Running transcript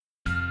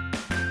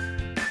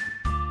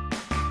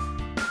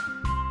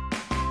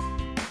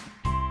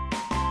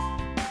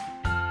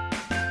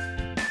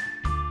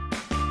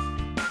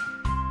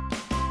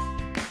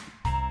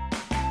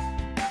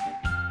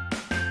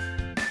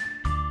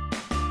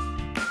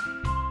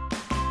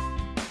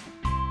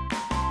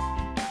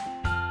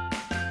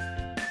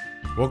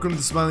Welcome to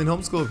the Smiling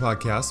Homeschooler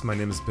Podcast. My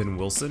name is Ben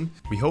Wilson.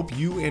 We hope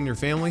you and your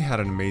family had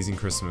an amazing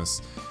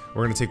Christmas.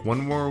 We're going to take one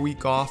more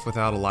week off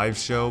without a live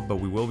show, but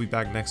we will be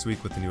back next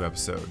week with a new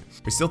episode.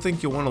 We still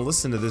think you'll want to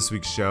listen to this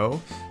week's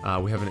show.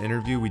 We have an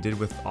interview we did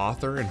with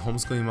author and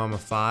Homeschooling Mama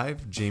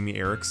 5, Jamie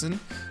Erickson.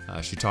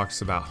 She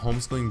talks about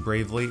homeschooling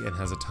bravely and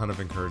has a ton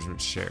of encouragement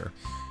to share.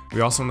 We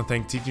also want to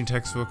thank Teaching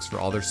Textbooks for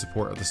all their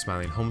support of the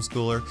Smiling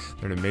Homeschooler.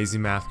 They're an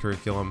amazing math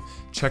curriculum.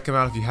 Check them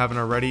out if you haven't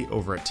already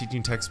over at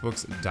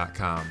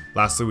teachingtextbooks.com.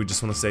 Lastly, we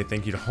just want to say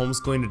thank you to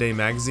Homeschooling Today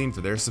magazine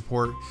for their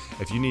support.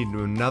 If you need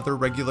another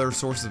regular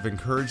source of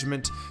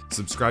encouragement,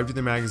 subscribe to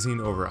their magazine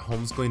over at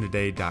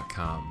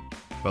homeschoolingtoday.com.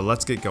 But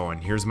let's get going.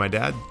 Here's my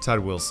dad, Todd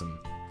Wilson.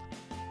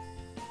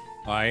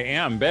 I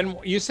am. Ben,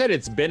 you said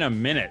it's been a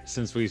minute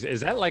since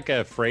is that like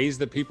a phrase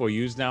that people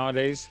use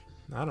nowadays?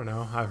 I don't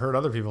know. I've heard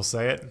other people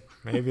say it.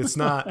 Maybe it's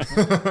not.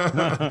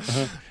 I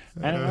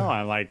don't know.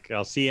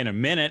 I'll see you in a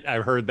minute.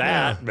 I've heard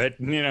that, yeah. But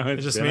it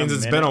just means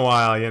it's been a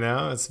while,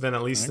 It's been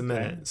at least a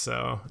minute.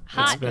 So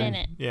hot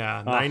minute.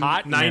 Yeah.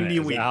 90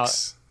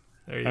 weeks.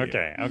 There you go.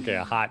 Okay.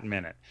 A hot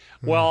minute.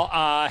 Well,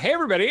 hey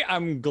everybody.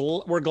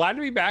 We're glad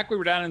to be back. We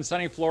were down in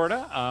sunny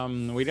Florida.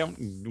 We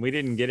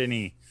didn't get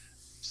any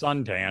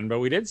suntan, but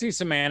we did see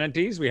some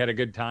manatees. We had a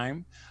good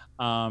time.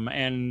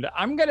 And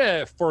I'm going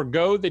to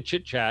forego the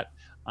chit chat.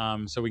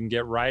 So we can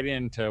get right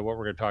into what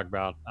we're going to talk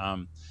about.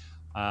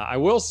 I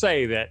will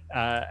say that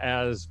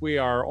as we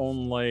are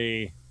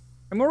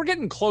we're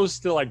getting close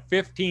to like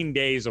 15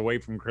 days away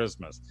from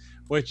Christmas,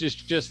 which is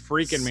just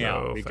freaking me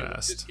out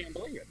because I just can't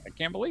believe it. I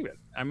can't believe it.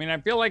 I mean,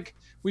 I feel like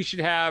we should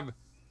have.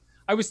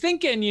 I was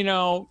thinking,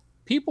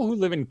 people who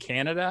live in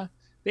Canada,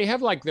 they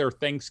have like their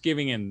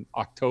Thanksgiving in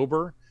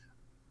October.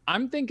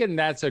 I'm thinking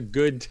that's a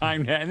good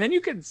time and then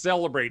you can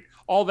celebrate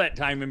all that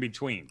time in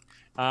between.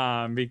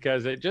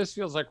 Because it just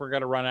feels like we're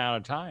going to run out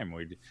of time.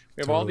 We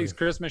have all these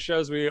Christmas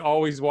shows we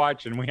always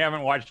watch, and we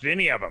haven't watched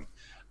any of them.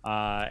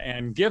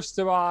 And gifts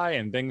to buy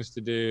and things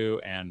to do.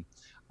 And,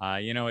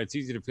 it's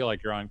easy to feel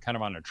like you're kind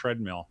of on a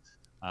treadmill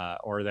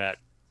or that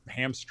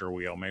hamster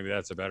wheel. Maybe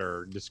that's a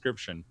better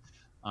description.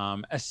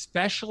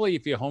 Especially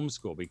if you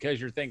homeschool, because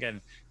you're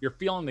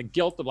feeling the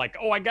guilt of like,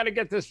 oh, I got to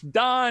get this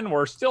done.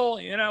 We're still,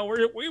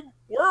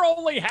 we're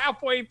only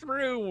halfway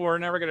through. We're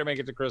never going to make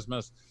it to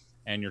Christmas.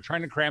 And you're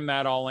trying to cram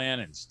that all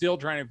in and still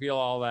trying to feel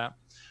all that.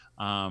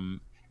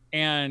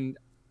 And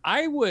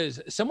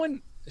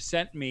someone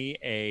sent me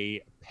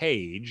a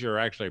page, or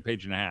actually a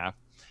page and a half,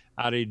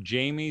 out of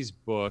Jamie's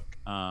book,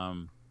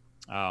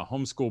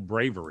 Homeschool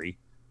Bravery.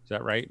 Is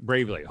that right?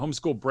 Bravely.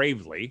 Homeschool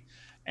Bravely.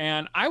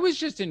 And I was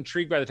just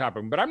intrigued by the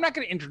topic, but I'm not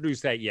going to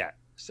introduce that yet.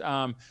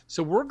 So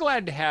we're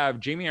glad to have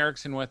Jamie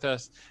Erickson with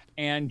us.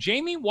 And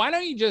Jamie, why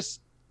don't you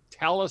just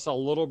tell us a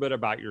little bit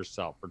about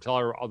yourself, or tell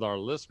our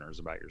listeners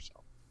about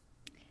yourself?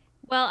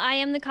 Well, I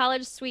am the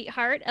college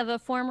sweetheart of a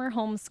former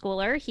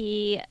homeschooler.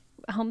 He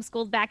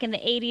homeschooled back in the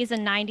 80s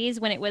and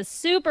 90s when it was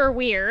super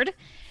weird.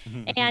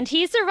 And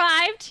he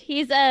survived.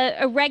 He's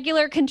a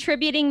regular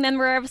contributing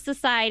member of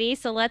society.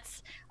 So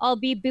let's all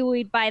be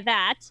buoyed by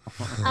that.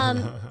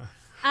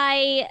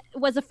 I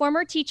was a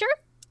former teacher.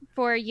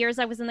 For years,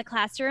 I was in the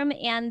classroom.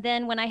 And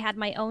then when I had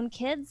my own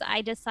kids,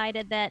 I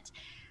decided that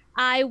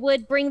I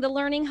would bring the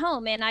learning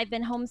home, and I've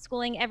been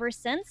homeschooling ever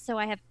since. So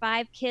I have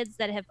 5 kids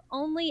that have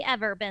only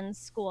ever been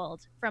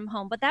schooled from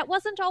home, but that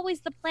wasn't always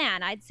the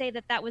plan. I'd say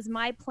that was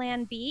my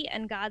plan B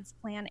and God's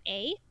plan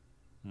A.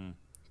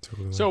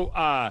 Totally.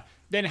 So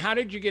then how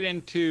did you get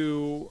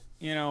into,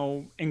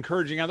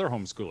 encouraging other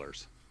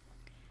homeschoolers?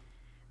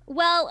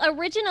 Well,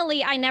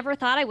 originally, I never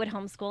thought I would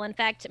homeschool. In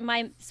fact,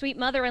 my sweet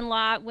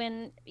mother-in-law,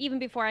 even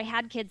before I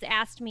had kids,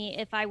 asked me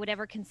if I would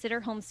ever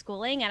consider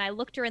homeschooling. And I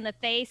looked her in the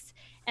face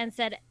and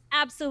said,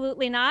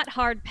 absolutely not.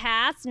 Hard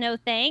pass. No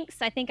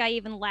thanks. I think I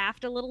even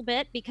laughed a little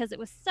bit because it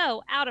was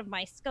so out of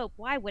my scope.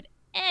 Why would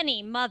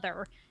any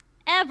mother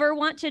ever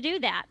want to do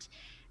that?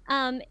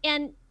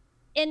 And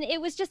it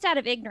was just out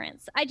of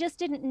ignorance. I just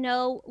didn't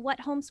know what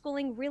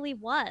homeschooling really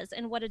was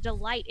and what a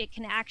delight it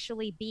can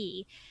actually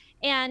be.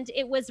 And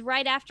it was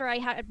right after I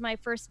had my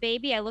first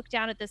baby. I looked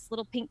down at this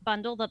little pink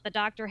bundle that the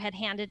doctor had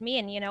handed me.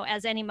 And,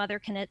 as any mother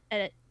can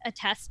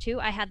attest to,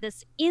 I had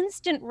this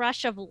instant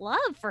rush of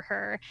love for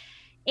her.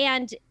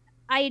 And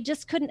I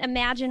just couldn't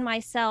imagine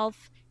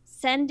myself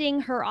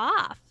sending her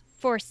off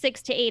for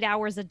 6 to 8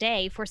 hours a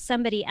day for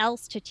somebody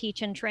else to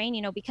teach and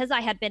train. Because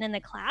I had been in the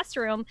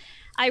classroom,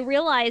 I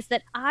realized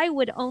that I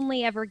would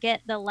only ever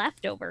get the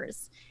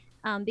leftovers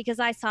because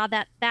I saw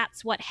that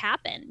that's what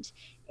happened.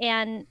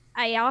 And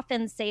I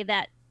often say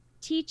that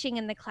teaching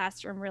in the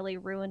classroom really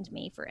ruined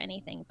me for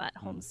anything but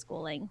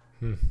homeschooling.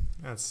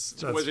 Was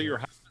it your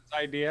husband's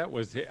idea?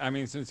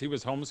 Since he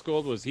was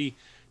homeschooled,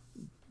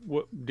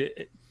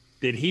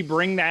 did he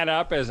bring that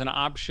up as an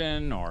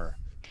option, or?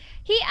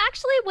 He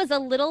actually was a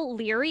little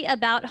leery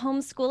about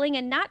homeschooling,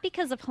 and not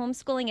because of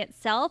homeschooling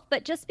itself,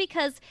 but just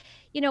because,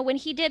 when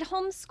he did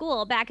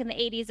homeschool back in the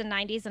 80s and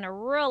 90s in a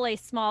really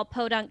small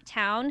podunk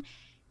town,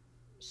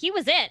 he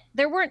was it.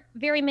 There weren't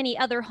very many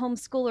other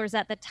homeschoolers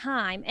at the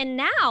time. And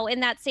now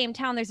in that same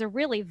town, there's a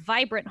really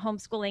vibrant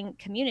homeschooling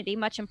community,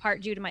 much in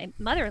part due to my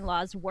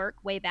mother-in-law's work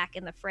way back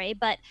in the fray.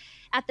 But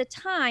at the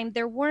time,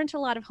 there weren't a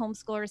lot of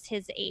homeschoolers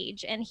his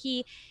age. And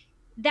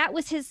that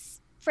was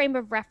his frame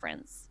of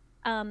reference.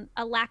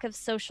 A lack of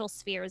social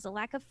spheres, a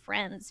lack of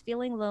friends,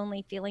 feeling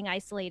lonely, feeling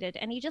isolated.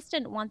 And he just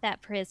didn't want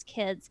that for his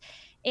kids.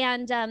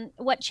 And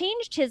what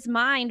changed his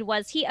mind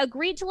was he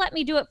agreed to let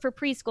me do it for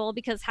preschool,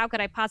 because how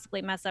could I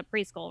possibly mess up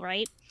preschool,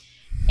 right?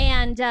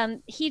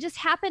 And he just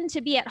happened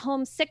to be at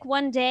home sick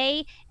one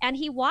day, and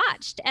he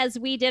watched as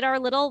we did our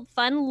little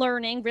fun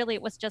learning. Really,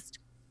 it was just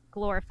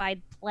glorified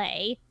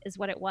play is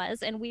what it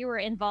was. And we were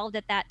involved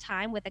at that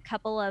time with a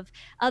couple of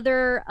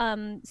other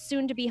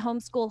soon-to-be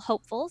homeschool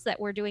hopefuls that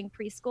were doing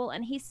preschool.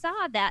 And he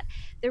saw that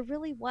there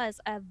really was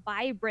a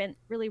vibrant,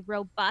 really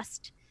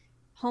robust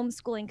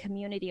homeschooling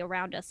community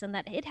around us, and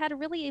that it had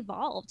really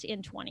evolved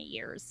in 20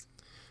 years.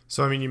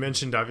 So, I mean, you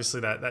mentioned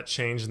obviously that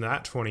change in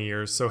that 20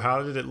 years. So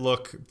how did it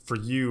look for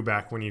you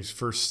back when you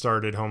first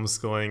started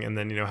homeschooling? And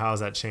then, how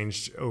has that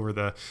changed over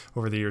the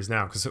years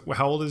now? Because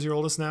how old is your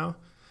oldest now?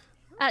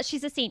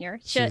 She's a senior.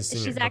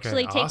 She's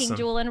actually taking awesome.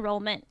 dual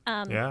enrollment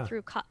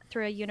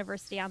through a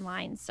university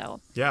online. So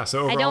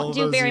so I don't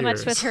do very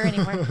much with her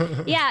anymore.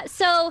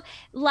 So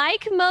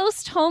like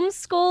most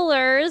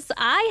homeschoolers,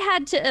 I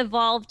had to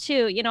evolve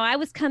too. I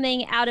was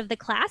coming out of the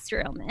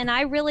classroom, and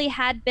I really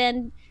had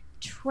been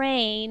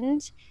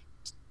trained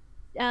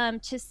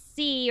to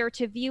see or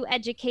to view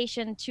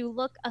education to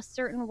look a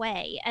certain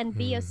way and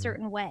be a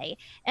certain way.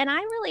 And I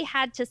really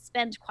had to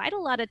spend quite a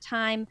lot of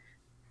time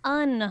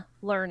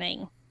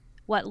unlearning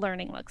what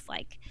learning looks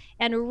like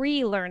and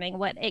relearning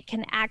what it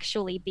can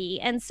actually be.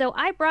 And so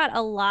I brought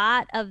a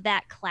lot of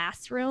that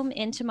classroom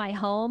into my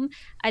home.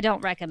 I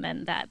don't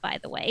recommend that, by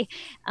the way.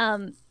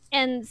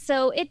 And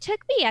so it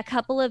took me a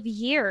couple of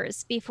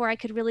years before I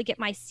could really get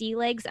my sea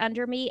legs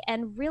under me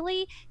and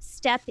really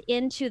step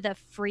into the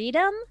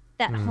freedom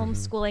that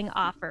homeschooling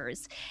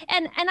offers.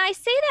 And I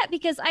say that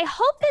because I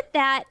hope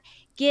that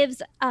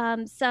gives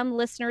some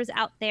listeners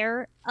out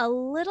there a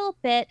little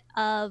bit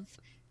of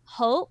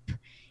hope.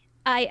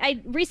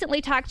 I recently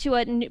talked to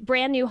a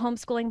brand new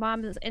homeschooling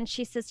mom, and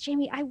she says,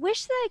 Jamie, I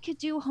wish that I could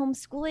do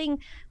homeschooling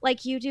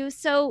like you do,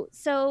 so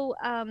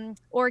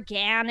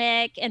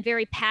organic and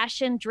very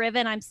passion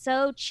driven. I'm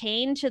so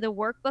chained to the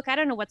workbook. I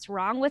don't know what's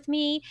wrong with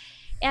me.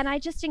 And I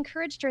just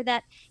encouraged her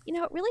that,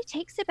 it really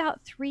takes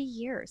about 3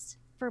 years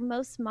for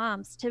most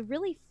moms to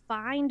really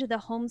find the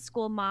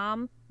homeschool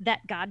mom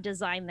that God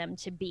designed them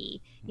to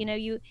be.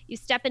 You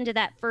step into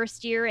that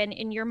first year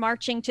and you're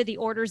marching to the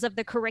orders of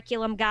the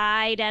curriculum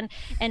guide and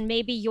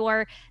maybe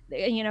your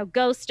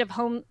ghost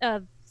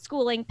of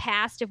schooling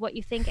past of what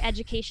you think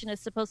education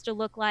is supposed to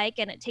look like,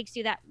 and it takes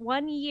you that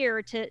 1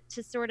 year to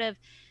sort of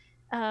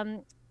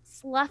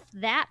slough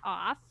that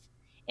off,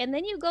 and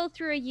then you go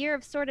through a year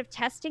of sort of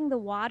testing the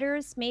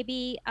waters,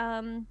 maybe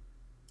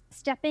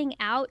stepping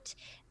out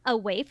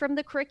away from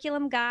the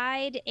curriculum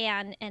guide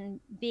and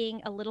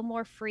being a little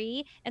more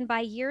free. And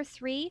by year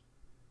 3,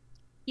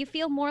 you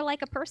feel more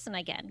like a person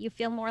again. You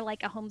feel more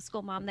like a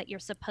homeschool mom that you're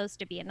supposed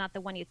to be, and not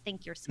the one you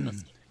think you're supposed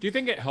to be. Do you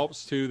think it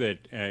helps too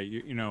that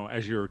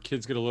as your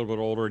kids get a little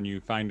bit older and you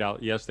find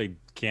out, yes, they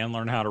can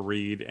learn how to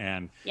read,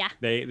 and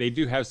they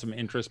do have some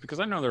interest? Because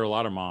I know there are a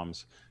lot of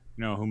moms,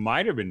 who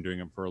might have been doing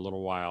it for a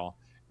little while,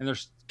 and their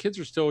kids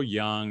are still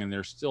young and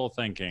they're still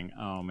thinking,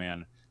 oh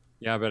man,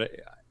 yeah, but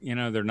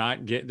they're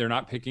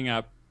not picking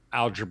up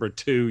algebra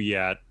 2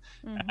 yet.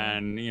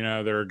 And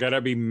they're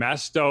gonna be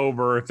messed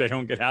over if they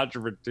don't get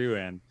algebra 2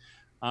 in.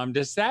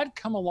 Does that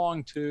come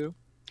along too?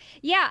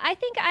 Yeah, I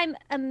think I'm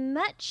a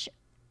much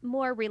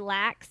more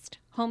relaxed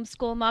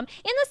homeschool mom,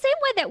 in the same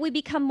way that we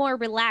become more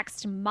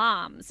relaxed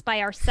moms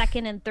by our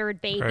second and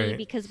third baby, right?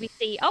 Because we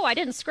see, oh, I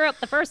didn't screw up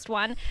the first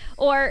one,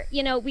 or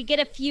we get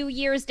a few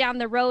years down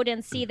the road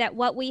and see that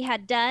what we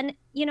had done,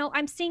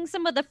 I'm seeing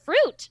some of the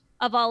fruit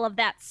of all of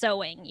that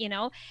sowing,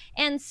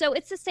 And so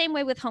it's the same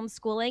way with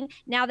homeschooling.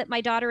 Now that my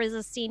daughter is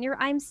a senior,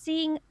 I'm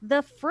seeing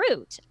the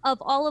fruit of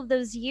all of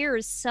those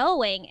years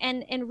sowing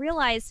and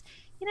realize,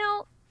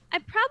 I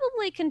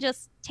probably can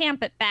just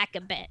tamp it back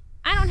a bit.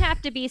 I don't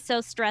have to be so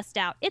stressed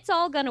out. It's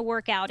all going to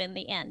work out in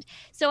the end.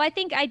 So I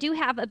think I do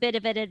have a bit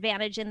of an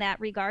advantage in that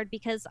regard,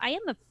 because I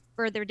am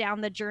further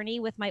down the journey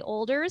with my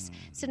olders.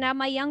 So now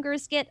my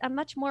youngers get a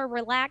much more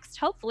relaxed,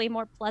 hopefully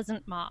more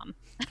pleasant mom.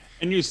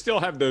 And you still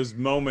have those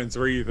moments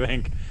where you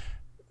think,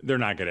 they're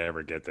not going to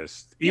ever get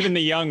this. Even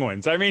the young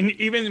ones. I mean,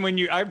 even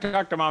when I've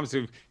talked to moms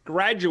who've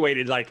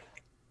graduated like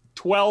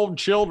 12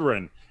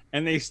 children,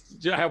 and they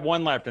have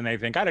one left, and they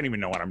think, I don't even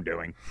know what I'm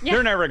doing. Yeah.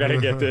 They're never going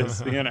to get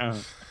this,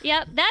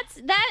 Yep,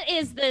 that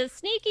is the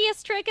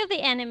sneakiest trick of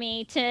the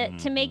enemy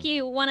to make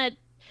you want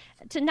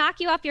to knock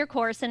you off your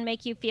course and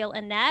make you feel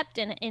inept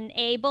and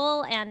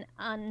unable and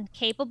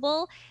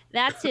incapable.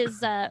 That's his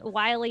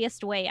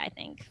wiliest way, I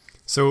think.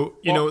 So,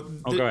 go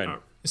ahead.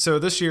 So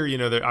this year,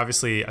 there are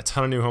obviously a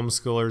ton of new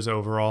homeschoolers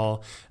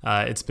overall.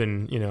 It's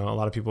been, a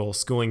lot of people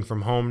schooling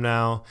from home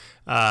now.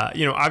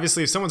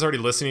 Obviously, if someone's already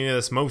listening to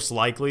this, most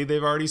likely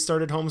they've already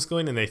started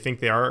homeschooling and they think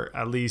they are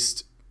at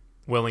least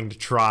willing to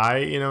try,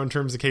 in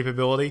terms of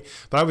capability.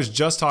 But I was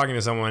just talking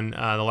to someone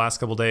the last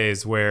couple of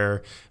days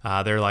where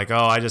they're like,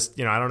 oh, I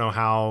don't know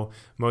how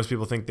most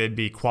people think they'd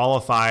be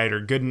qualified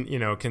or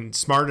good,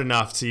 smart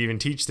enough to even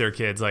teach their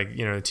kids. Like,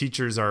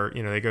 teachers are,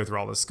 they go through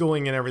all the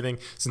schooling and everything.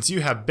 Since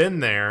you have been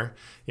there,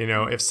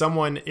 if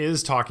someone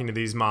is talking to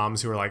these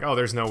moms who are like, oh,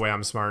 there's no way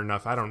I'm smart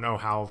enough, I don't know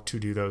how to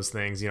do those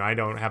things, I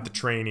don't have the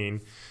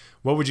training.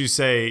 What would you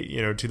say,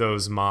 to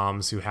those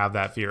moms who have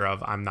that fear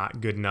of I'm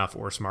not good enough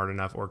or smart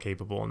enough or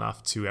capable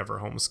enough to ever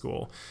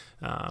homeschool?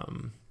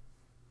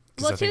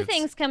 Well, two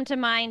things come to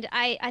mind.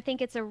 I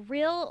think it's a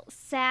real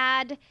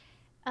sad,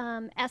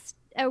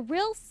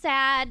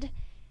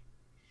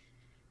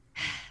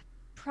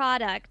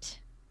 product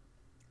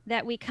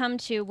that we come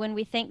to when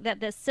we think that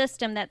this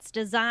system that's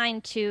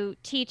designed to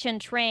teach and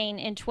train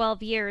in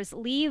 12 years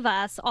leave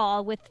us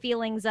all with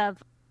feelings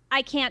of,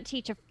 I can't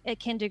teach a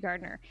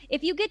kindergartner.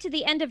 If you get to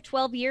the end of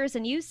 12 years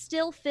and you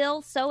still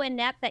feel so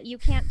inept that you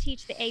can't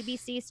teach the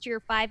ABCs to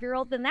your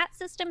 5-year-old, then that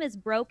system is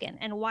broken.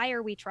 And why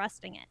are we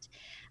trusting it?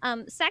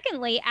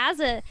 Secondly, as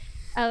a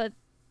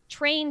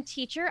trained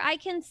teacher, I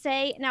can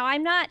say, now I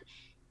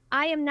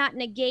am not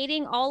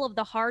negating all of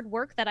the hard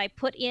work that I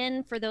put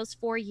in for those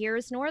 4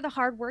 years, nor the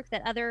hard work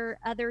that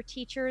other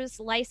teachers,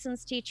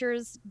 licensed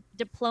teachers,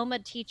 diploma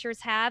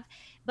teachers have.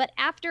 But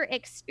after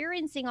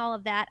experiencing all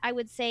of that, I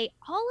would say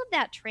all of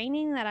that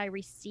training that I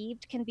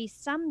received can be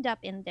summed up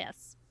in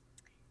this.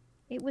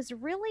 It was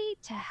really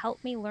to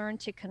help me learn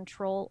to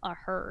control a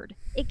herd.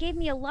 It gave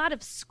me a lot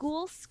of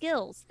school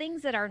skills,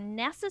 things that are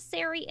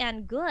necessary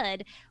and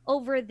good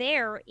over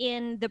there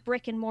in the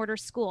brick and mortar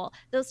school.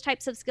 Those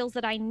types of skills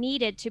that I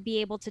needed to be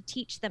able to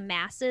teach the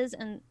masses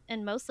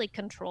and mostly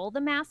control the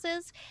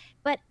masses.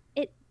 But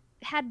it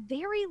had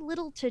very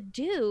little to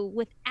do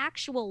with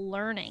actual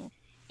learning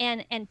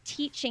and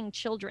teaching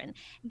children.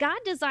 God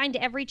designed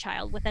every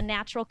child with a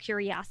natural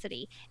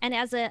curiosity. And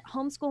as a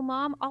homeschool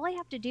mom, all I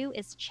have to do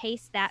is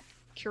chase that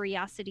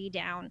curiosity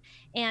down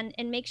and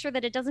make sure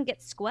that it doesn't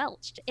get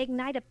squelched,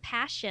 ignite a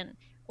passion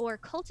or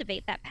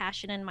cultivate that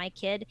passion in my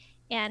kid.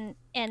 And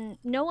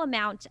no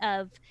amount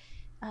of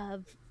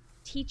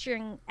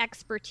teaching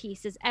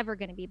expertise is ever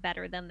going to be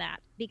better than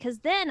that, because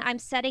then I'm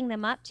setting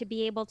them up to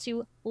be able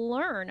to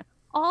learn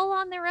all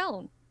on their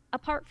own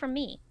apart from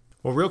me.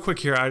 Well, real quick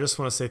here, I just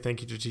want to say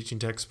thank you to Teaching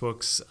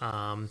Textbooks.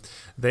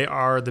 They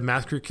are the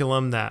math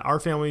curriculum that our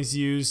family's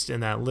used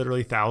and that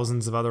literally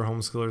thousands of other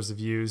homeschoolers have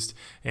used.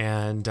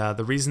 And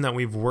the reason that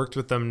we've worked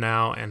with them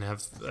now and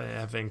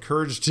have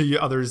encouraged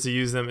others to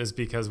use them is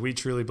because we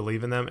truly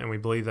believe in them and we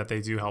believe that they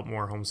do help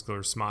more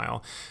homeschoolers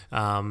smile.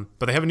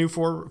 But they have a new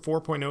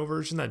 4.0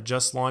 version that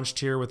just launched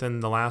here within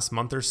the last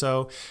month or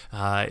so.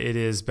 It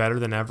is better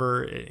than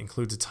ever. It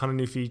includes a ton of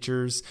new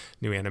features,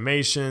 new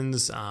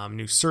animations,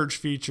 new search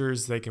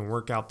features. They can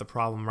work out the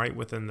problem right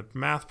within the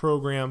math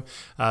program.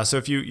 So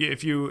if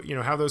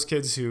you have those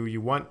kids who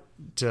you want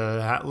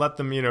to let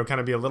them,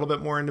 kind of be a little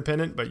bit more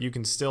independent, but you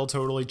can still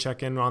totally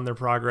check in on their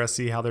progress,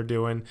 see how they're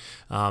doing,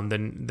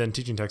 then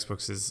Teaching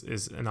Textbooks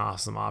is an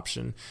awesome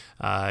option.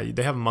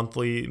 They have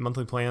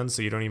monthly plans,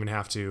 so you don't even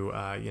have to,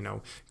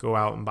 go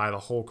out and buy the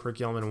whole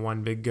curriculum in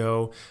one big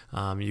go.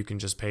 You can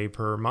just pay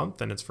per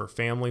month, and it's for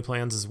family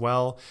plans as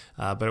well.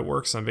 But it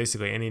works on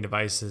basically any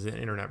device as an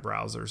internet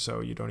browser, so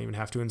you don't even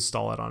have to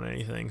install it on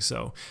anything.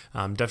 So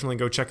definitely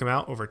go check them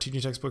out over at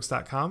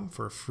teachingtextbooks.com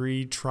for a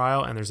free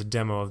trial, and there's a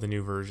demo of the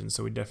new version.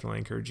 So we definitely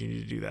encourage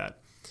you to do that.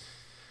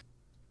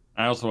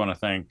 I also want to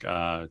thank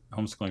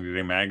Homeschooling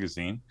Today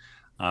magazine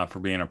for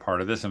being a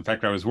part of this. In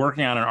fact, I was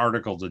working on an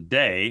article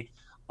today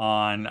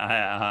on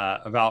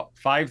about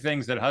 5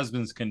 things that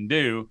husbands can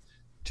do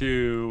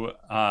to,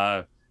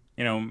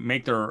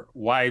 make their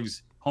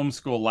wives'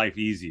 homeschool life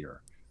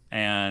easier.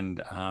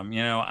 And,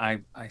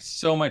 I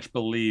so much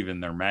believe in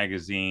their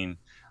magazine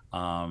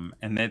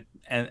and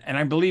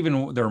I believe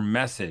in their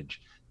message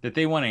that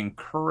they want to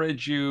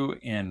encourage you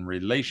in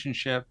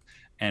relationship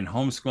and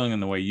homeschooling in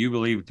the way you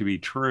believe to be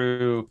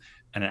true,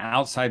 and an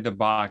outside the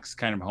box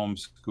kind of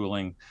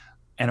homeschooling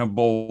and a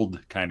bold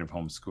kind of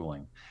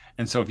homeschooling.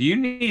 And so if you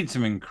need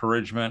some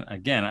encouragement,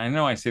 again, I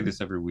know I say this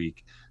every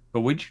week,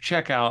 but would you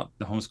check out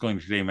the Homeschooling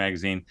Today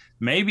magazine?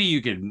 Maybe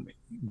you could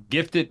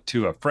gift it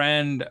to a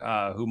friend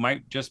who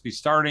might just be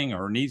starting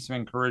or needs some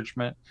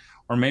encouragement,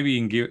 or maybe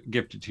you can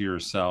gift it to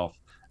yourself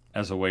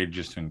as a way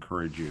just to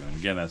encourage you. And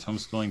again, that's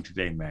Homeschooling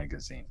Today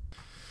magazine.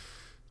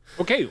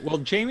 Okay, well,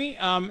 Jamie,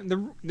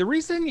 the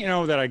reason,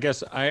 that I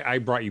guess I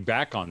brought you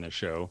back on the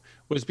show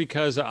was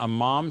because a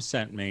mom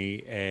sent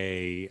me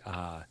a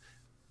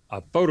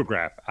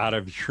photograph out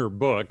of your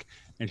book,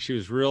 and she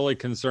was really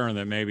concerned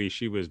that maybe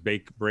she was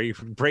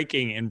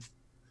breaking in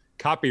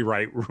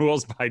copyright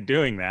rules by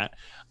doing that.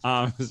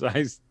 So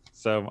I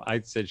So I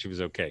said she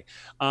was okay.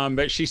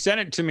 But she sent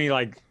it to me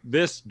like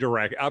this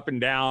direct, up and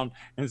down.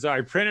 And so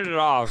I printed it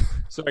off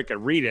so I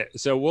could read it.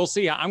 So we'll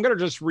see. I'm going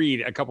to just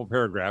read a couple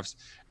paragraphs.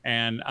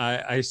 And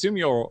I assume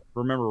you'll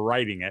remember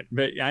writing it.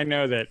 But I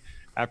know that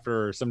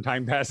after some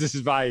time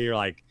passes by, you're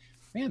like,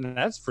 man,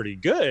 that's pretty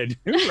good.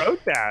 Who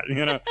wrote that?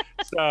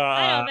 So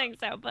I don't think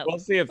so, but we'll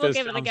see if this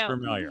give it a sounds go.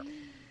 familiar.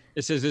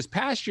 It says, this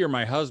past year,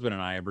 my husband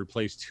and I have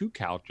replaced 2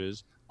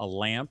 couches, a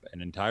lamp,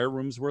 an entire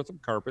room's worth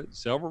of carpet,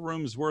 several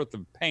rooms worth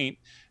of paint,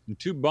 and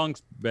 2 bunk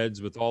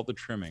beds with all the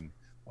trimming,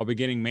 while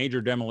beginning major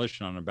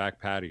demolition on a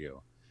back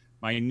patio.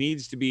 My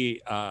needs to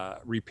be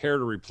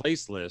repaired or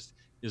replace list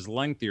is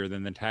lengthier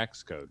than the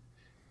tax code.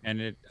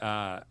 And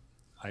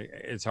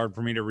it's hard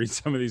for me to read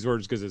some of these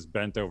words because it's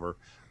bent over.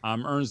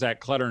 Earns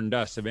that clutter and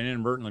dust have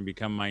inadvertently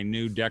become my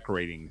new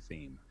decorating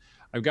theme.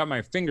 I've got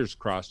my fingers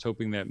crossed,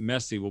 hoping that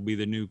messy will be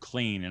the new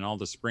clean in all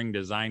the spring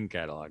design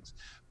catalogs,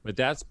 but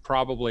that's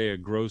probably a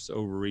gross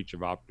overreach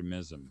of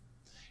optimism.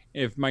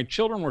 If my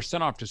children were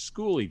sent off to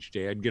school each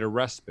day, I'd get a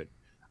respite.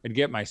 I'd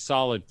get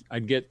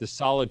the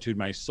solitude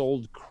my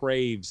soul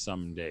craves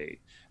someday.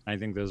 And I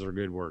think those are a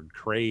good word,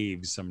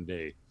 craves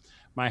someday.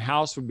 My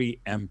house would be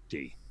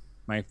empty.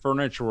 My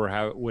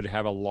furniture would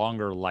have a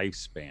longer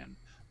lifespan.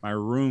 My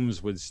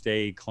rooms would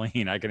stay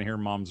clean. I can hear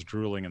mom's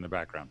drooling in the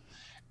background.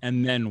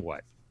 And then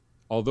what?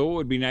 Although it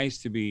would be nice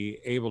to be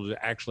able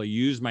to actually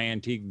use my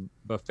antique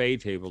buffet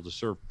table to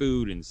serve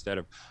food instead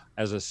of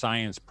as a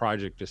science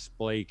project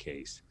display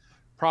case.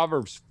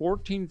 Proverbs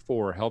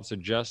 14:4 helps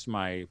adjust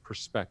my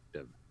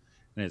perspective.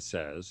 And it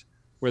says,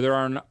 where there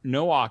are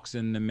no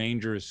oxen, the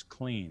manger is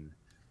clean,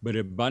 but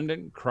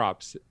abundant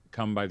crops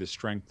come by the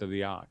strength of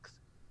the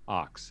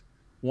ox.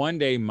 One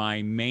day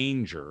my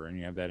manger, and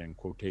you have that in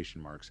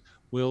quotation marks,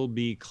 will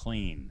be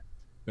clean,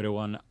 but it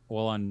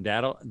will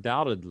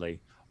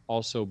undoubtedly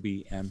also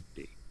be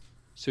empty.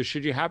 So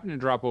should you happen to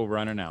drop over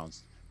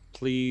unannounced,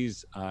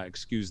 please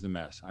excuse the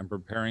mess. I'm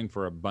preparing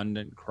for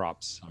abundant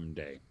crops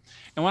someday.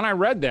 And when I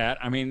read that,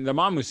 the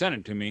mom who sent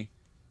it to me,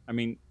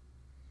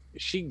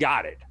 she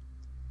got it.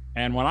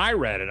 And when I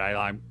read it,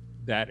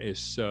 that is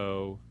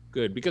so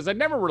good, because I've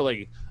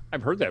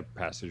heard that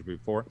passage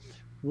before.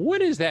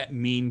 What does that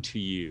mean to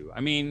you? I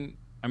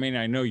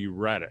know you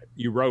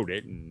wrote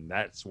it, and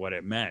that's what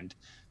it meant,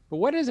 but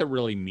what does it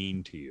really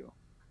mean to you?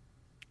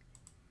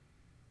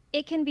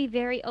 It can be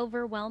very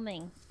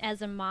overwhelming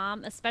as a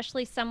mom,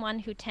 especially someone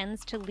who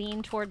tends to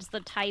lean towards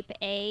the type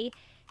A,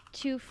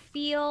 to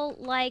feel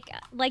like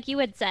you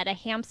had said, a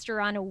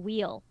hamster on a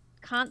wheel,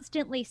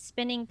 constantly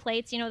spinning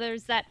plates.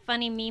 There's that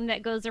funny meme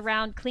that goes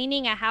around,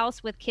 cleaning a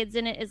house with kids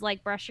in it is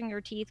like brushing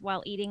your teeth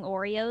while eating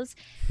Oreos.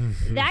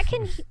 That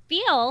can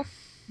feel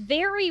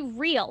very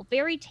real,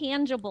 very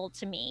tangible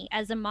to me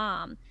as a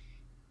mom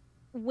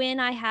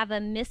when I have a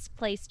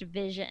misplaced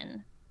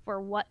vision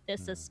for what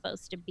this is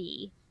supposed to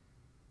be.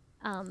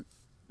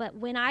 But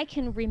when I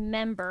can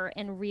remember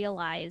and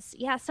realize,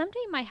 someday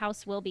my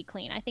house will be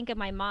clean. I think of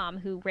my mom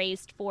who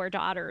raised 4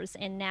 daughters,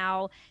 and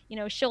now,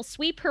 she'll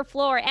sweep her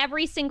floor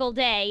every single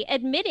day,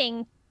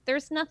 admitting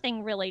there's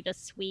nothing really to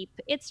sweep.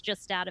 It's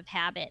just out of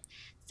habit.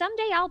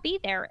 Someday I'll be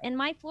there and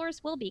my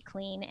floors will be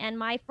clean and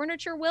my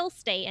furniture will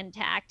stay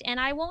intact and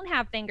I won't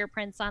have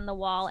fingerprints on the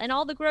wall and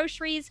all the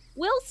groceries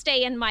will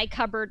stay in my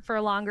cupboard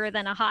for longer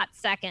than a hot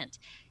second.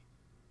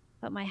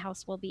 But my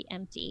house will be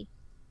empty.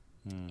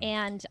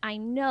 And I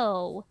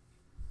know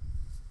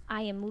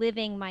I am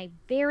living my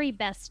very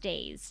best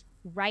days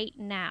right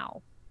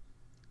now.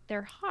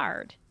 They're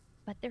hard,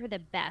 but they're the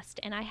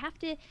best. And I have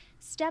to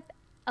step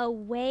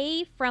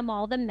away from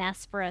all the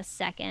mess for a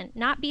second,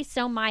 not be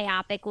so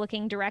myopic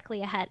looking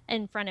directly ahead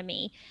in front of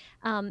me,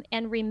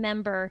 and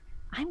remember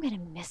I'm going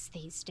to miss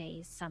these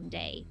days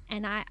someday.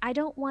 And I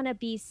don't want to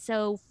be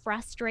so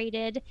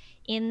frustrated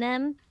in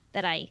them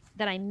that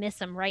I miss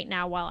them right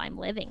now while I'm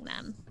living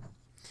them.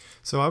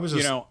 So I was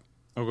just...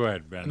 Oh, go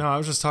ahead, Ben. No, I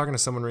was just talking to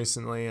someone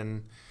recently,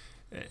 and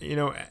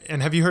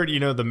and have you heard,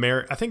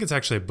 I think it's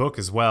actually a book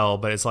as well,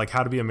 but it's like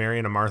How to Be a Mary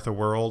in a Martha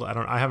World.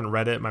 I haven't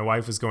read it. My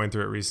wife was going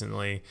through it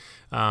recently.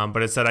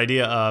 But it's that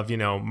idea of,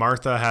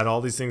 Martha had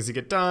all these things to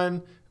get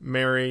done.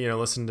 Mary,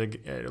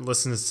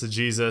 listens to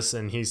Jesus,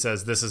 and he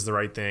says, this is the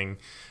right thing.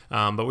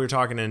 But we were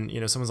talking, and,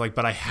 someone's like,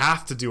 but I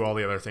have to do all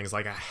the other things.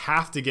 Like, I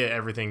have to get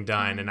everything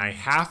done, and I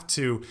have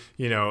to,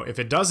 if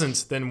it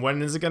doesn't, then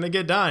when is it going to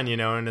get done?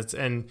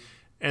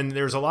 And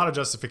there's a lot of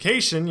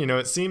justification,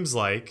 it seems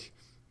like,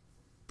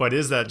 but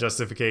is that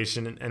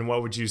justification? And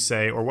what would you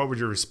say, or what would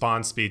your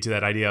response be to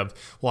that idea of,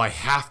 well, I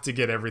have to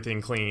get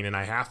everything clean and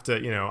I have to,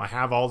 I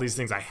have all these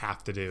things I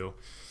have to do?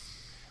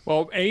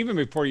 Well, even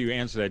before you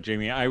answer that,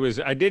 Jamie,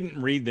 I didn't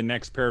read the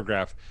next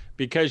paragraph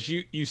because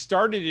you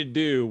started to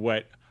do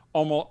what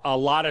almost a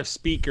lot of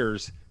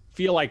speakers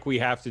feel like we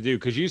have to do.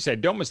 Because you said,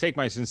 don't mistake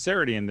my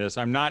sincerity in this.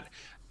 I'm not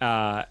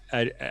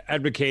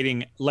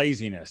advocating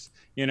laziness,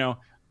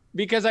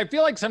 because I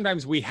feel like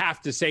sometimes we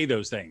have to say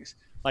those things.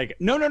 Like,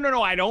 no,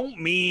 I don't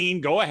mean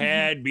go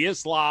ahead, be a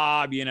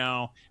slob,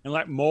 and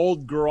let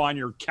mold grow on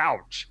your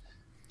couch.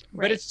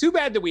 Right. But it's too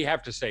bad that we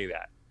have to say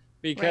that.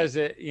 because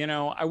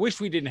I wish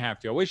we didn't have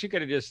to. I wish you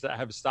could have just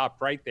have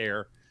stopped right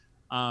there.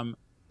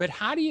 But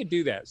how do you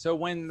do that? So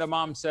when the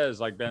mom says,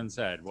 like Ben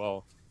said,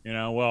 well,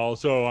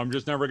 so I'm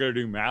just never going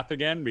to do math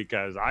again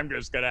because I'm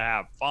just going to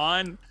have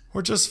fun.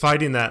 We're just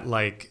fighting that,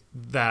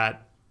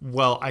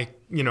 well,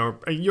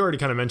 you already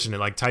kind of mentioned it,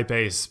 like type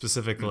A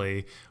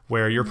specifically,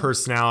 where your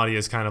personality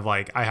is kind of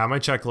like, I have my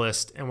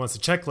checklist, and once the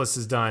checklist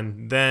is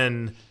done,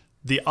 then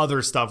the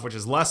other stuff, which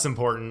is less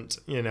important,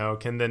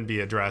 can then be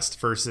addressed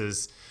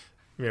versus,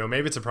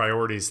 maybe it's a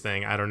priorities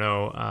thing. I don't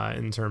know,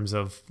 in terms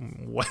of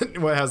what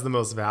has the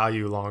most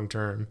value long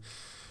term.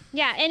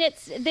 Yeah, and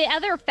it's the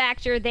other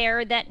factor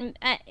there that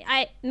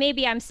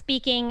I'm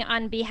speaking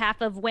on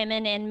behalf of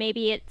women, and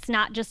maybe it's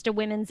not just a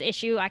women's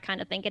issue. I kind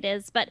of think it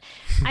is, but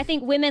I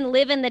think women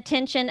live in the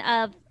tension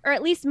of, or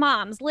at least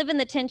moms live in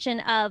the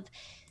tension of,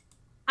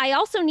 I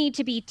also need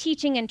to be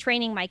teaching and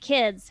training my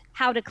kids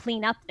how to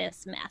clean up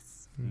this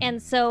mess.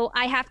 And so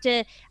I have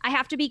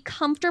to be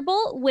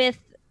comfortable with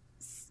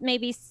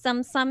maybe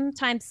sometimes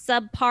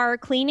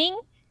subpar cleaning,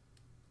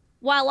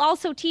 while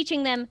also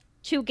teaching them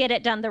to get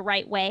it done the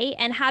right way.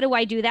 And how do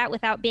I do that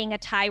without being a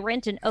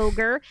tyrant and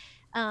ogre?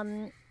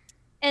 And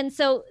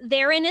so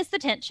therein is the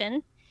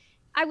tension.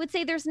 I would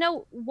say there's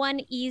no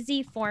one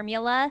easy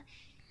formula,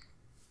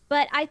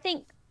 but I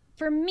think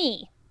for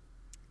me,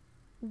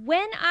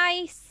 when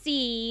I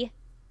see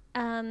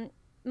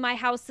my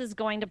house is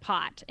going to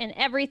pot and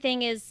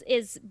everything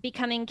is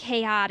becoming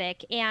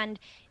chaotic, and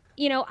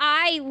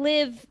I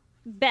live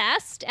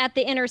best at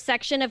the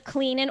intersection of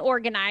clean and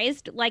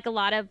organized, like a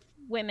lot of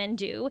women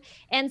do.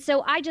 And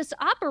so I just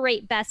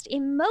operate best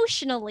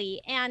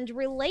emotionally and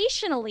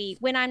relationally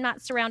when I'm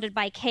not surrounded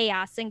by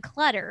chaos and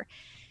clutter.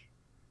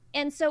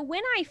 And so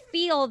when I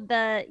feel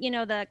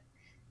the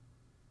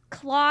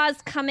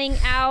claws coming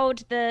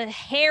out, the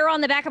hair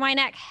on the back of my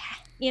neck,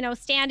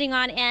 standing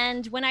on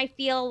end, when I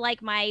feel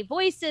like my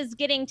voice is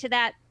getting to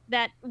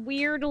that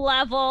weird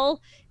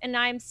level and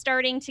I'm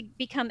starting to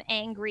become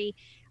angry,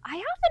 I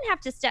often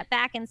have to step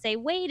back and say,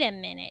 wait a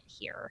minute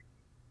here.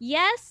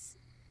 Yes,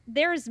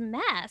 there's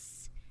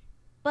mess,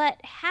 but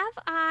have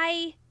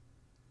I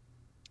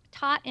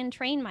taught and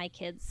trained my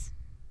kids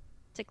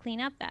to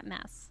clean up that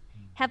mess?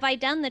 Have I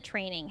done the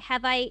training?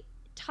 Have I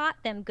taught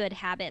them good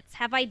habits?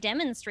 Have I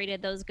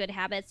demonstrated those good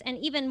habits? And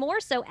even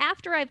more so,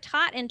 after I've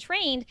taught and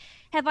trained,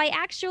 have I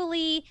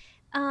actually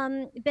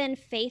been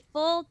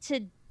faithful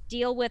to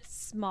deal with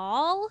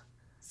small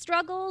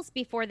struggles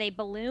before they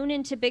balloon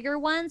into bigger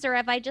ones? Or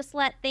have I just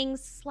let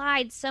things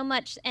slide so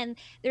much and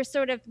they're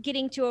sort of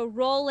getting to a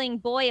rolling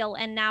boil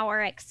and now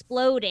are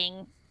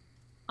exploding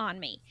on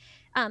me?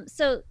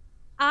 So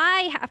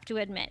I have to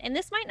admit, and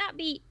this might not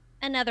be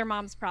another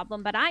mom's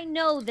problem, but I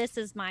know this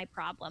is my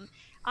problem.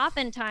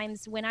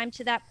 Oftentimes when I'm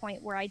to that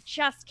point where I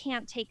just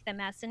can't take the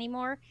mess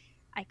anymore,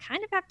 I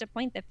kind of have to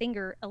point the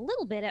finger a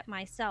little bit at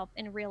myself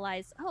and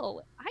realize,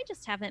 I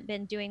just haven't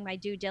been doing my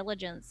due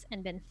diligence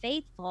and been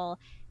faithful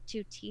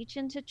to teach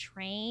and to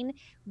train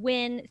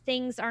when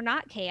things are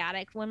not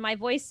chaotic, when my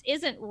voice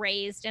isn't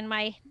raised and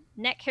my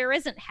neck hair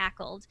isn't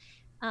hackled.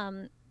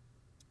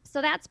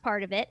 So that's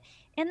part of it.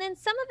 And then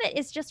some of it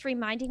is just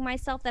reminding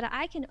myself that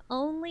I can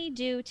only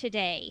do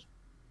today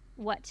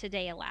what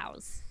today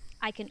allows.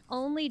 I can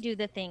only do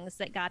the things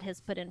that God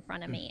has put in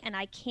front of me, and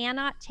I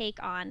cannot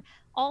take on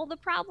all the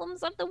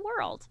problems of the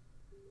world.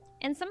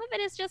 And some of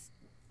it is just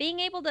being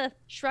able to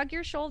shrug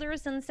your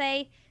shoulders and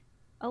say,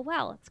 oh,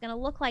 well, it's going to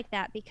look like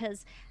that,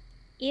 because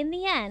in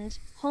the end,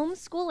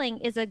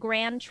 homeschooling is a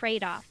grand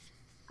trade-off.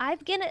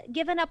 I've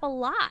given up a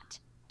lot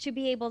to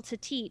be able to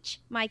teach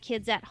my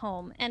kids at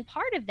home. And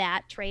part of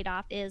that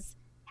trade-off is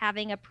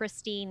having a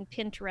pristine,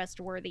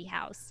 Pinterest-worthy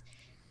house.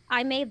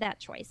 I made that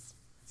choice.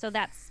 So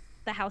that's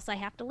the house I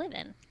have to live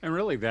in. And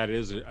really that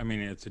is,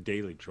 it's a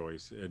daily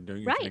choice. Don't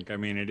you think?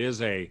 It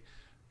is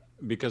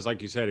because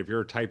like you said, if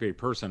you're a type A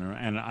person,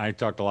 and I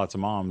talk to lots of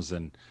moms,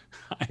 and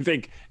I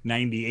think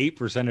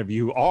 98% of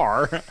you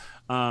are,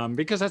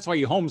 because that's why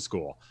you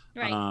homeschool,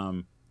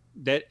 right.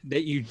 That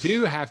you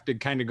do have to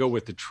kind of go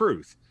with the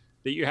truth,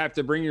 that you have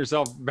to bring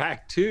yourself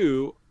back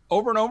to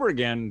over and over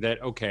again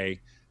that, okay,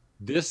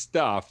 this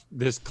stuff,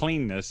 this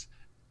cleanness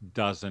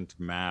doesn't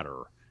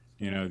matter.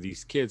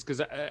 These kids, because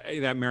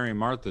that Mary and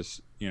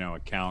Martha's,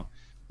 account,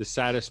 the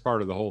saddest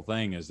part of the whole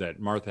thing is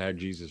that Martha had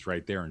Jesus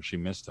right there and she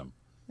missed him,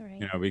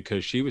 right.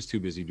 Because she was too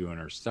busy doing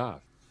her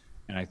stuff.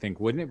 And I think,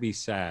 wouldn't it be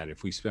sad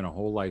if we spent a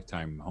whole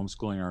lifetime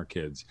homeschooling our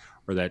kids,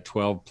 or that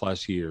 12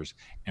 plus years,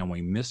 and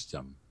we missed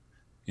them,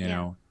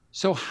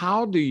 So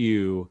how do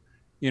you,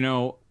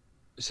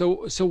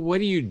 so what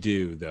do you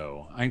do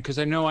though? Because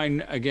I know,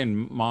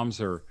 again, moms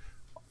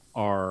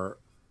are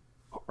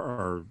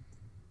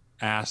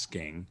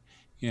asking,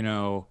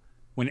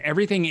 when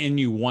everything in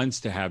you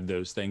wants to have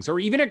those things, or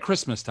even at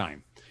Christmas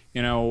time,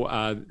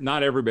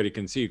 not everybody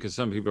can see, because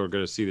some people are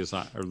going to see this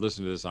or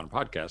listen to this on a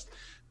podcast,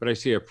 but I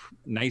see a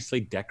nicely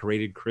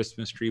decorated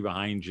Christmas tree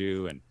behind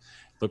you and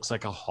it looks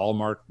like a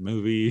Hallmark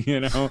movie,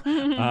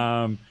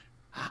 because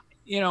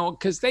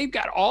they've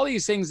got all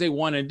these things they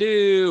want to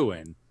do,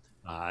 and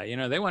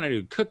They want to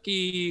do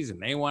cookies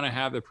and they want to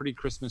have the pretty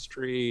Christmas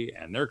tree,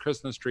 and their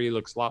Christmas tree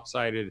looks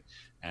lopsided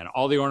and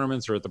all the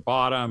ornaments are at the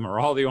bottom, or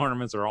all the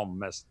ornaments are all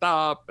messed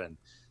up.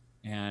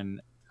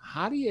 And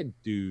how do you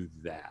do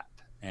that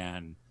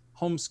and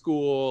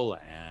homeschool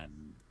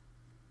and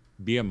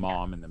be a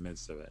mom in the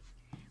midst of it?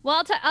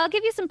 Well, I'll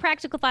give you some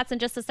practical thoughts in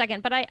just a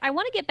second, but I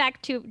want to get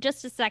back to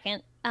just a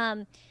second.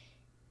 A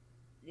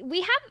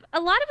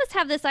lot of us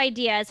have this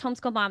idea as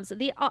homeschool moms.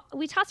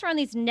 We toss around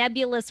these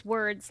nebulous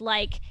words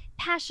like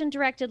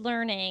passion-directed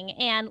learning,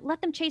 and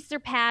let them chase their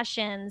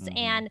passions,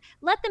 and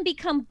let them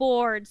become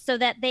bored so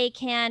that they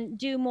can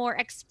do more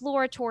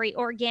exploratory,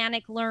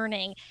 organic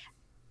learning.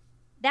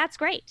 That's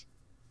great.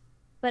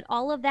 But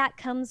all of that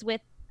comes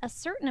with a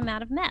certain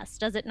amount of mess,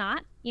 does it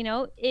not?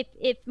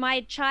 If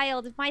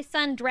my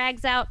son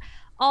drags out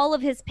all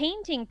of his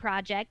painting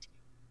project,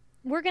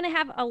 we're going to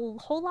have a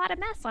whole lot of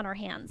mess on our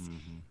hands.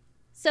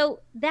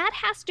 So that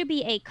has to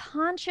be a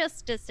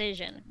conscious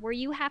decision where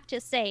you have to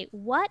say,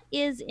 what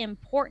is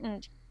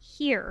important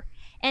here?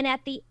 And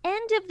at the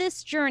end of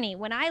this journey,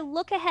 when I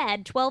look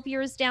ahead 12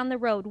 years down the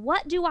road,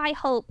 what do I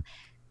hope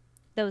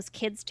those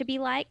kids to be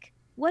like?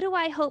 What do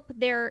I hope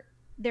their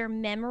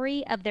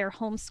memory of their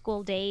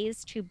homeschool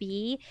days to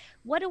be?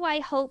 What do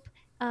I hope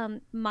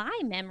my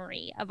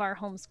memory of our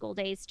homeschool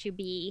days to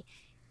be?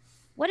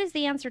 What is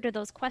the answer to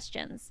those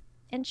questions?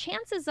 And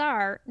chances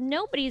are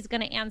nobody's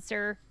going to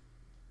answer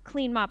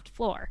clean mopped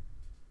floor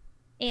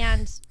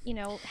and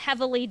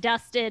heavily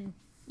dusted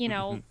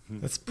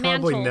that's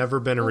probably mantle, never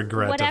been a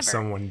regret whatever. Of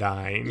someone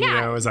dying.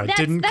 That's clean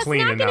enough. That's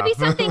not going to be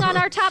something on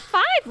our top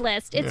 5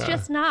 list. It's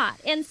just not.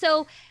 And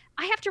so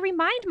I have to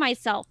remind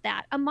myself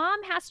that. A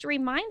mom has to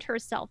remind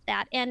herself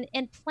that and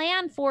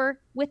plan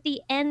with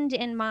the end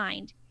in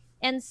mind.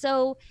 And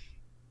so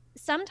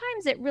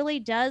sometimes it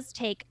really does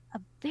take a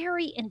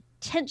very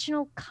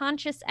intentional,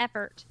 conscious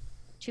effort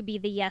to be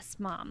the yes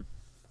mom,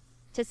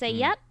 to say,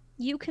 yep,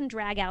 you can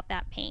drag out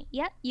that paint.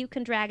 Yep, you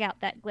can drag out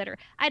that glitter.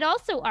 I'd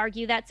also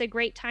argue that's a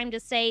great time to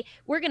say,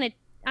 I'm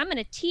going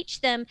to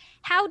teach them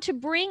how to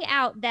bring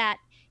out that,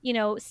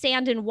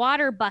 sand and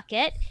water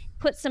bucket,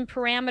 put some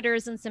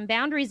parameters and some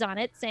boundaries on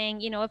it,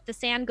 saying, if the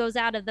sand goes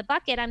out of the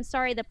bucket, I'm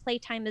sorry, the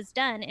playtime is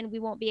done and we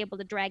won't be able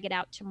to drag it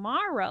out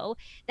tomorrow.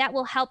 That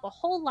will help a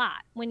whole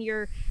lot when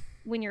you're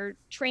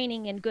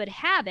training in good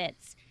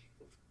habits.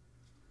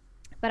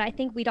 But I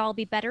think we'd all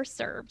be better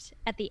served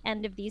at the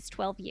end of these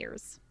 12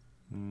 years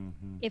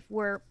if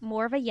we're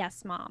more of a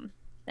yes mom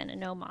than a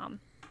no mom.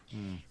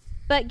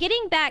 But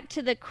getting back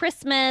to the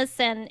Christmas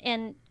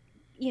and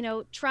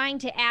trying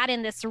to add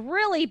in this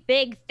really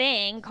big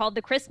thing called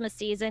the Christmas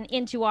season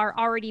into our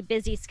already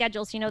busy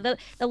schedules. The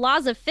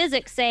laws of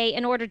physics say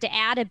in order to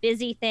add a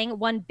busy thing,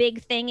 one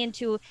big thing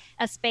into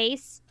a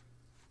space,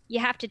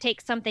 you have to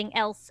take something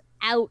else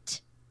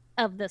out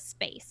of the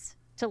space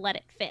to let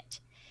it fit.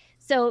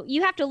 So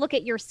you have to look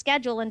at your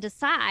schedule and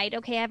decide,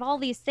 okay, I have all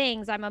these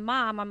things. I'm a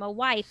mom, I'm a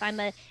wife, I'm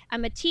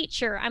a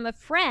teacher, I'm a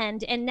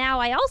friend, and now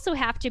I also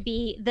have to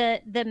be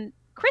the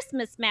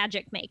Christmas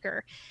magic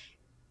maker.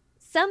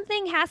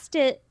 Something has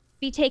to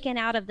be taken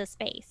out of the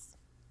space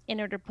in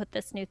order to put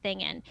this new thing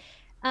in.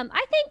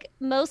 I think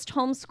most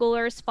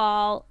homeschoolers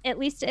fall, at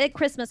least at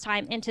Christmas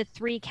time, into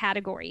 3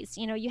 categories.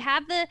 You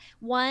have the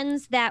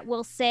ones that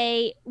will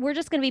say, we're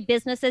just going to be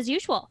business as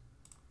usual.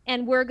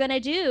 And we're going to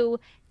do,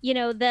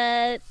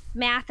 the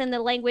math and the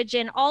language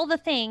and all the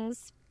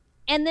things.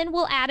 And then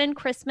we'll add in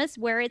Christmas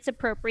where it's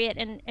appropriate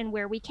and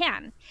where we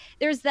can.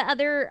 There's the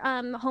other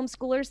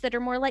homeschoolers that are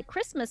more like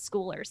Christmas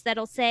schoolers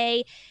that'll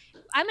say,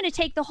 I'm going to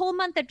take the whole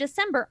month of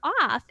December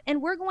off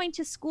and we're going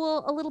to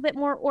school a little bit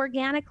more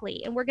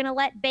organically. And we're going to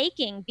let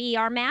baking be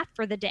our math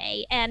for the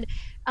day. And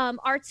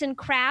arts and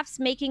crafts,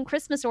 making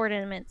Christmas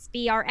ornaments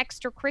be our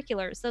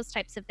extracurriculars, those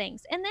types of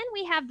things. And then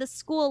we have the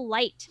school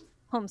light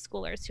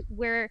homeschoolers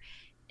where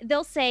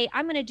they'll say,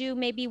 I'm going to do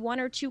maybe 1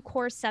 or 2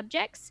 core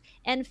subjects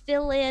and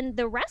fill in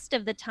the rest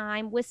of the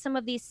time with some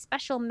of these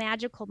special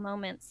magical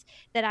moments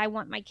that I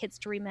want my kids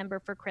to remember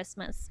for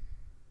Christmas.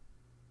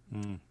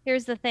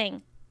 Here's the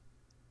thing.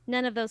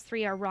 None of those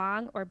 3 are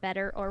wrong or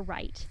better or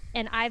right.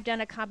 And I've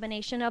done a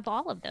combination of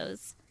all of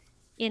those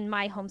in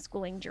my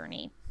homeschooling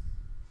journey.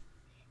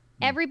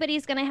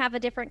 Everybody's going to have a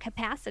different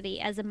capacity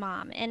as a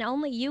mom, and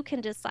only you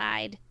can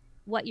decide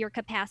what your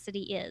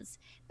capacity is.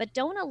 But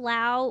don't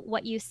allow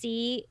what you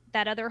see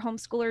that other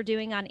homeschooler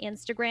doing on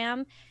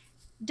Instagram.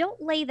 Don't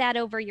lay that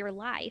over your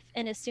life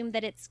and assume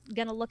that it's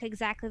going to look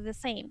exactly the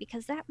same,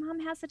 because that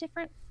mom has a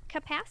different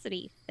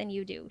capacity than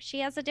you do. She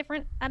has a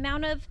different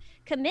amount of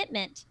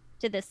commitment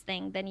to this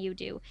thing than you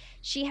do.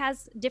 She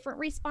has different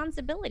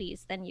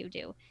responsibilities than you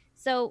do.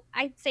 So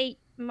I'd say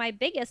my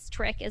biggest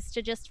trick is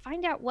to just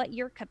find out what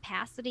your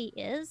capacity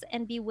is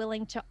and be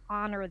willing to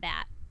honor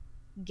that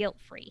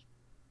guilt-free.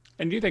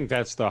 And do you think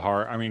that's the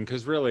hard?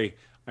 Because really,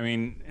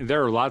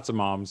 there are lots of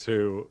moms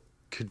who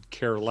could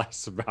care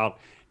less about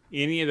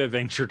any of the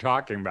things you're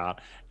talking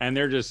about. And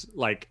they're just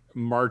like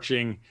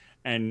marching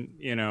and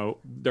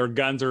their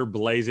guns are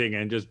blazing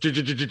and just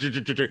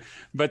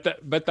but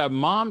the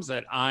moms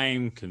that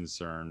I'm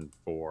concerned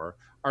for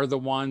are the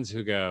ones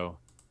who go,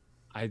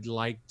 I'd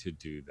like to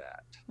do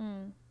that.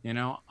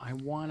 I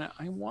want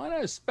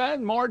to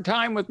spend more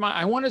time with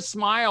I want to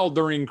smile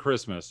during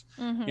Christmas.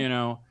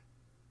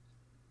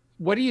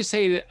 What do you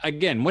say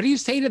what do you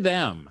say to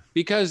them?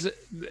 Because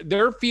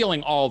they're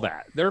feeling all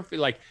that. They're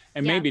like,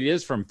 and maybe it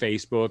is from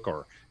Facebook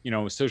or,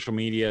 social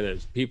media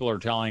that people are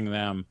telling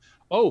them,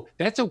 oh,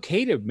 that's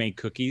okay to make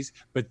cookies,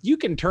 but you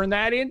can turn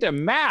that into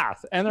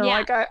math. And they're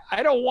like,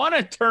 I don't want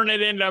to turn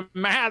it into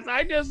math.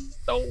 I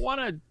just don't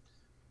want to,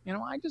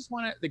 I just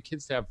want the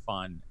kids to have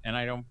fun. And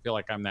I don't feel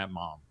like I'm that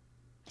mom.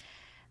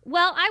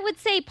 Well, I would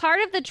say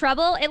part of the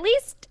trouble, at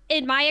least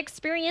in my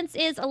experience,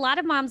 is a lot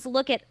of moms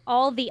look at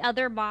all the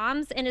other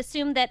moms and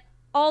assume that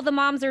all the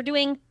moms are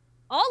doing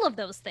all of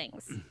those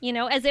things,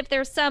 as if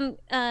there's some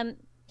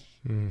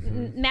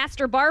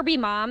master Barbie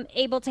mom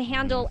able to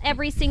handle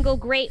every single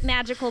great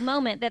magical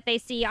moment that they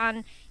see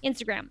on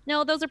Instagram.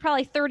 No, those are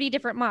probably 30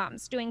 different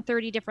moms doing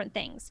 30 different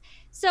things.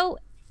 So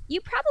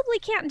you probably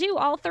can't do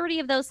all 30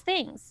 of those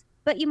things,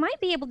 but you might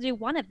be able to do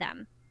one of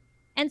them.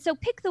 And so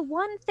pick the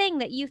one thing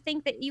that you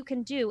think that you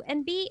can do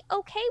and be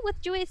okay with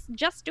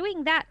just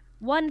doing that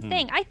one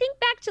thing. I think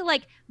back to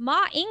like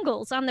Ma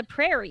Ingalls on the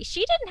prairie. She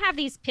didn't have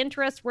these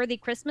Pinterest-worthy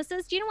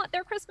Christmases. Do you know what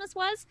their Christmas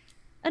was?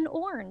 An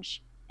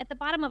orange at the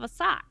bottom of a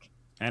sock.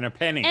 And a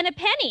penny. And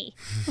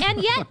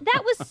yet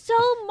that was so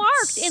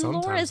marked in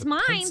Laura's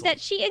mind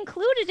that she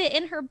included it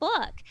in her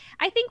book.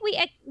 I think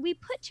we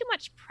put too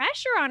much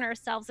pressure on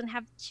ourselves and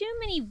have too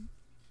many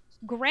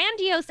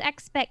grandiose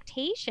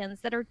expectations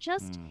that are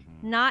just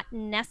not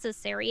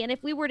necessary. And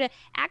if we were to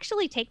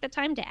actually take the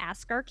time to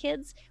ask our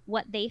kids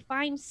what they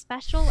find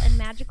special and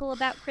magical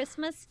about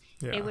Christmas,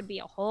 it would be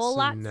a whole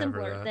lot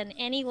simpler than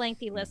any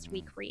lengthy list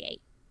we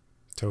create.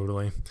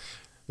 Totally.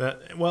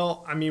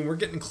 We're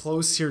getting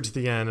close here to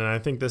the end, and I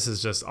think this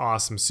is just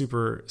awesome,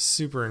 super,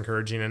 super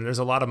encouraging. And there's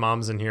a lot of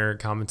moms in here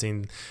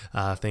commenting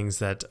things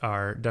that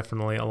are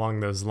definitely along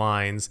those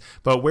lines.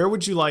 But where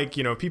would you like,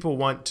 people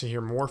want to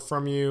hear more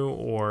from you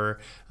or,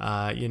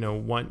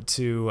 want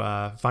to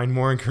find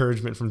more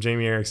encouragement from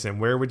Jamie Erickson?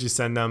 Where would you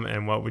send them,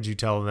 and what would you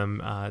tell them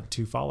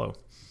to follow?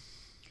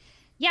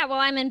 Yeah, well,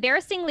 I'm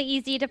embarrassingly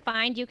easy to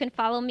find. You can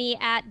follow me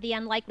at The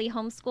Unlikely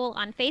Homeschool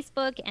on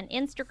Facebook and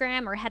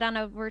Instagram, or head on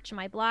over to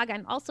my blog.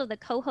 I'm also the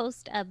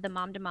co-host of the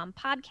Mom to Mom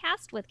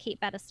podcast with Kate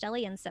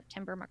Battistelli and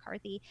September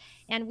McCarthy.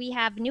 And we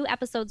have new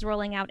episodes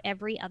rolling out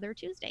every other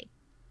Tuesday.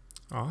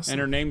 Awesome.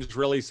 And her name's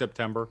really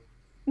September?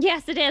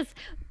 Yes, it is.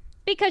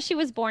 Because she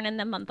was born in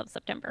the month of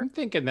September. I'm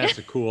thinking that's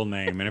a cool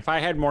name. And if I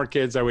had more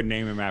kids, I would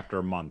name him after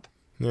a month.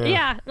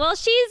 Yeah. Well,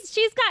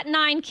 she's got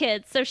 9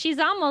 kids, so she's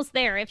almost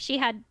there if she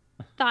had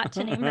thought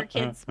to name her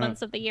kids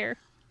months of the year.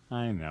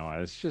 I know.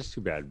 It's just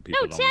too bad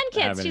people don't 10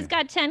 kids. She's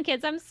got 10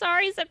 kids. I'm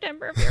sorry,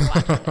 September, if you're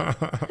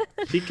watching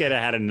this. She could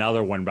have had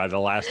another one by the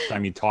last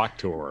time you talked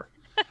to her.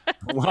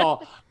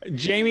 Well,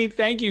 Jamie,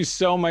 thank you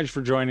so much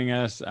for joining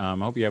us. I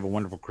hope you have a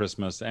wonderful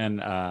Christmas.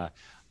 And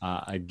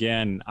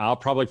again, I'll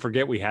probably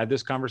forget we had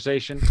this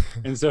conversation.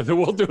 And so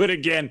we'll do it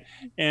again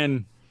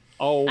in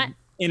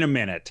a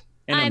minute.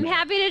 I'm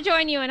happy to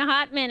join you in a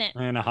hot minute.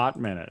 In a hot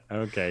minute.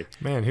 Okay.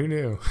 Man, who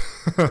knew?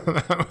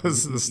 That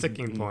was the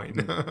sticking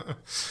point.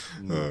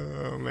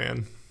 Oh,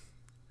 man.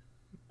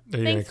 Are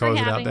you Thanks for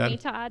having me,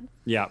 Todd.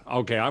 Yeah.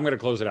 Okay. I'm going to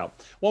close it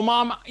out. Well,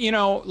 Mom,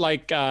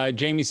 like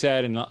Jamie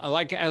said, and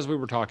like as we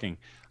were talking,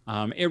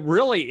 it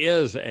really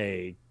is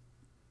a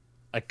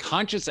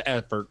conscious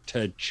effort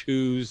to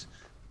choose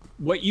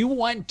what you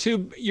want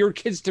your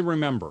kids to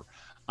remember.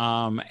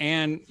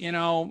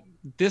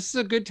 This is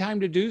a good time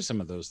to do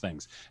some of those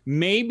things.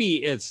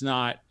 Maybe it's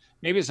not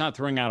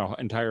throwing out an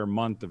entire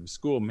month of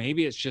school.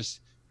 Maybe it's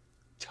just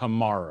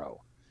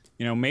tomorrow.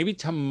 Maybe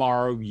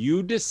tomorrow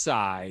you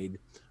decide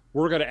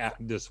we're going to add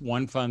this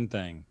one fun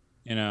thing.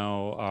 We're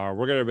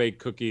going to bake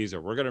cookies,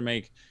 or we're going to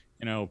make,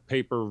 a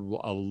paper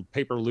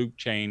loop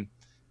chain,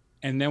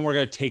 and then we're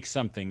going to take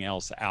something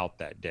else out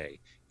that day.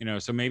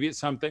 So maybe it's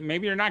something.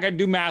 Maybe you're not going to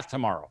do math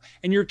tomorrow,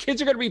 and your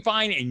kids are going to be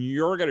fine, and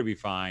you're going to be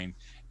fine.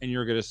 And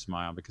you're going to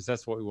smile, because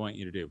that's what we want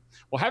you to do.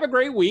 Well, have a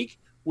great week.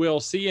 We'll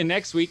see you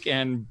next week.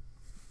 And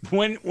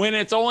when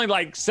it's only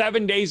like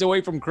 7 days away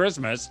from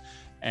Christmas,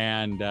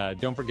 and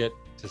don't forget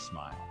to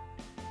smile.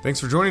 Thanks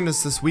for joining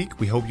us this week.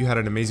 We hope you had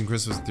an amazing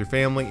Christmas with your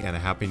family and a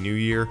happy new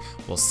year.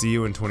 We'll see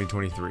you in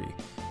 2023.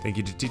 Thank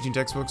you to Teaching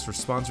Textbooks for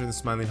sponsoring the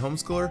Smiling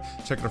Homeschooler.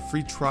 Check out a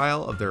free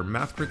trial of their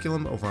math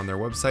curriculum over on their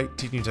website,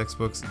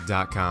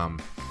 teachingtextbooks.com.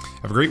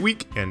 Have a great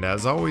week. And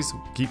as always,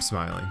 keep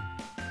smiling.